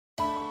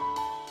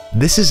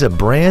This is a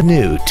brand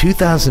new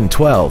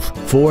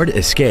 2012 Ford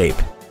Escape.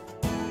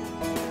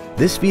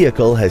 This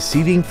vehicle has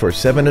seating for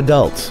 7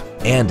 adults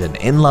and an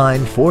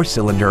inline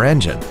 4-cylinder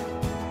engine.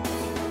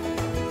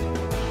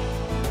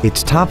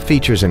 Its top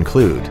features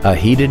include a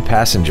heated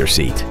passenger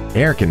seat,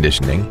 air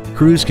conditioning,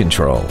 cruise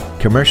control,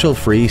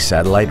 commercial-free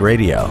satellite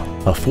radio,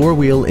 a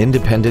 4-wheel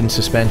independent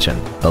suspension,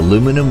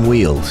 aluminum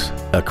wheels,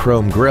 a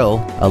chrome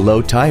grille, a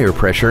low tire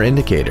pressure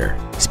indicator,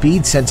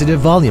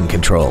 speed-sensitive volume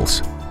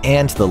controls,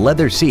 and the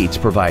leather seats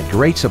provide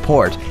great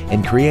support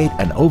and create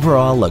an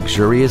overall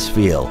luxurious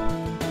feel.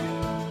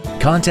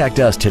 Contact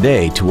us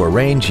today to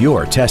arrange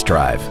your test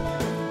drive.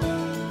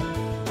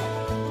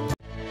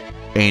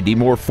 Andy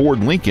Mohr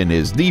Ford Lincoln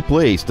is the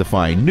place to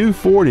find new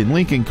Ford and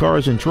Lincoln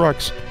cars and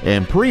trucks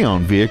and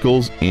pre-owned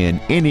vehicles in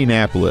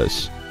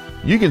Indianapolis.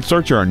 You can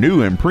search our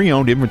new and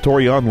pre-owned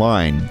inventory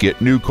online,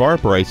 get new car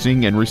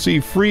pricing, and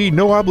receive free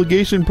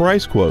no-obligation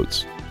price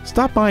quotes.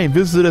 Stop by and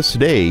visit us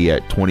today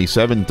at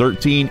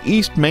 2713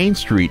 East Main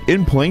Street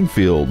in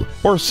Plainfield,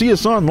 or see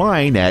us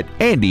online at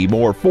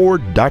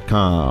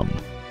andymohrford.com.